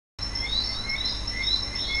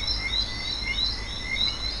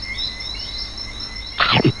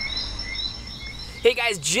Hey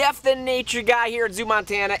guys, Jeff the Nature Guy here at Zoo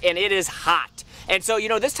Montana, and it is hot. And so, you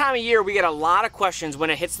know, this time of year we get a lot of questions when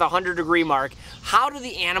it hits the 100-degree mark. How do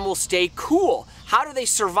the animals stay cool? How do they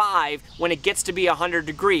survive when it gets to be 100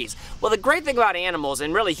 degrees? Well, the great thing about animals,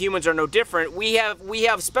 and really humans are no different, we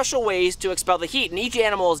have special ways to expel the heat, and each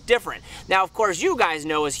animal is different. Now, of course, you guys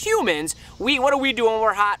know as humans, what do we do when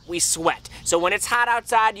we're hot? We sweat. So when it's hot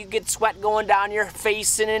outside, you get sweat going down your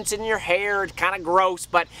face and it's in your hair. It's kind of gross,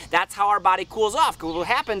 but that's how our body cools off. Because what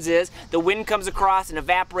happens is the wind comes across and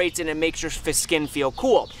evaporates and it makes your skin feel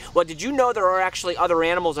cool. Well, did you know there are actually other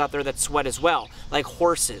animals out there that sweat as well, like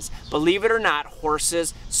horses? Believe it or not,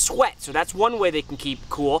 horses sweat. So that's one way they can keep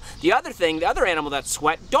cool. The other thing, the other animal that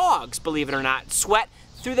sweat, dogs, believe it or not, sweat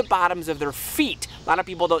through the bottoms of their feet. A lot of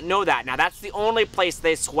people don't know that. Now that's the only place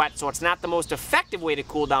they sweat, so it's not the most effective way to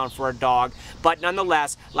cool down for a dog, but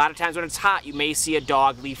nonetheless, a lot of times when it's hot, you may see a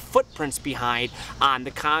dog leave footprints behind on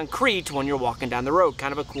the concrete when you're walking down the road.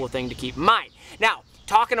 Kind of a cool thing to keep in mind. Now,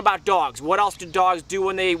 talking about dogs, what else do dogs do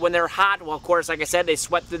when they're hot? Well, of course, like I said, they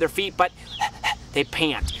sweat through their feet, but they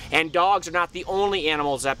pant. And dogs are not the only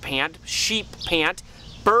animals that pant. Sheep pant.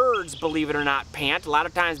 Birds, believe it or not, pant. A lot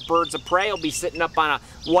of times birds of prey will be sitting up on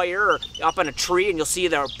a wire or up on a tree and you'll see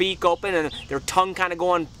their beak open and their tongue kind of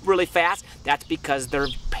going really fast. That's because they're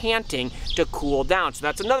panting to cool down. So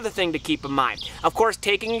that's another thing to keep in mind. Of course,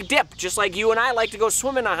 taking a dip. Just like you and I like to go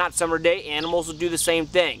swimming on a hot summer day, animals will do the same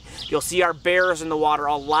thing. You'll see our bears in the water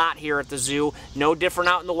a lot here at the zoo. No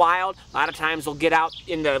different out in the wild. A lot of times they'll get out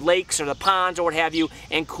in the lakes or the ponds or what have you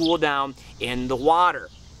and cool down in the water.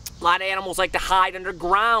 A lot of animals like to hide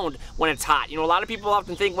underground when it's hot. You know, a lot of people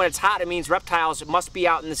often think when it's hot it means reptiles must be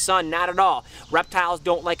out in the sun. Not at all. Reptiles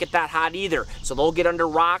don't like it that hot either. So they'll get under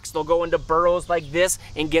rocks, they'll go into burrows like this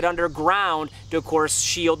and get underground to, of course,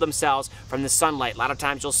 shield themselves from the sunlight. A lot of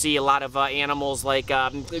times you'll see a lot of animals like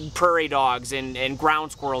prairie dogs and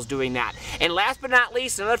ground squirrels doing that. And last but not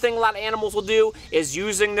least, another thing a lot of animals will do is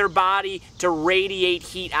using their body to radiate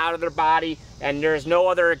heat out of their body. And there's no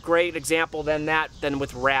other great example than that than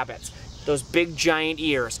with rabbits. Those big giant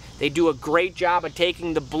ears. They do a great job of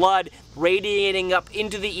taking the blood, radiating up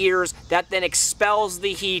into the ears, that then expels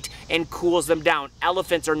the heat and cools them down.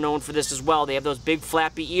 Elephants are known for this as well. They have those big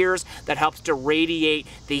flappy ears that helps to radiate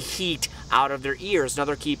the heat out of their ears.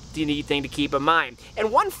 Another neat thing to keep in mind.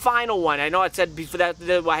 And one final one, I know I said before that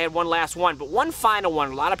I had one last one, but one final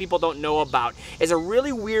one a lot of people don't know about is a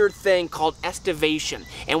really weird thing called estivation.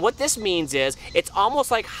 And what this means is it's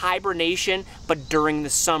almost like hibernation, but during the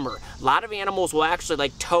summer. A lot of animals will actually,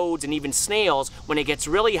 like toads and even snails, when it gets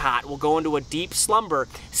really hot, will go into a deep slumber,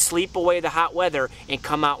 sleep away the hot weather, and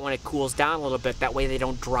come out when it cools down a little bit. That way they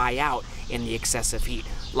don't dry out in the excessive heat.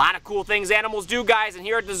 A lot of cool things animals do, guys, and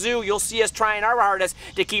here at the zoo, you'll see us trying our hardest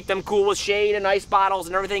to keep them cool with shade and ice bottles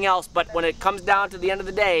and everything else, but when it comes down to the end of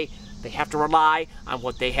the day, they have to rely on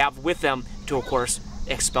what they have with them to, of course,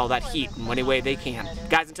 expel that heat in any way they can.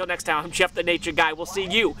 Guys, until next time, I'm Jeff the Nature Guy. We'll see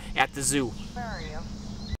you at the zoo.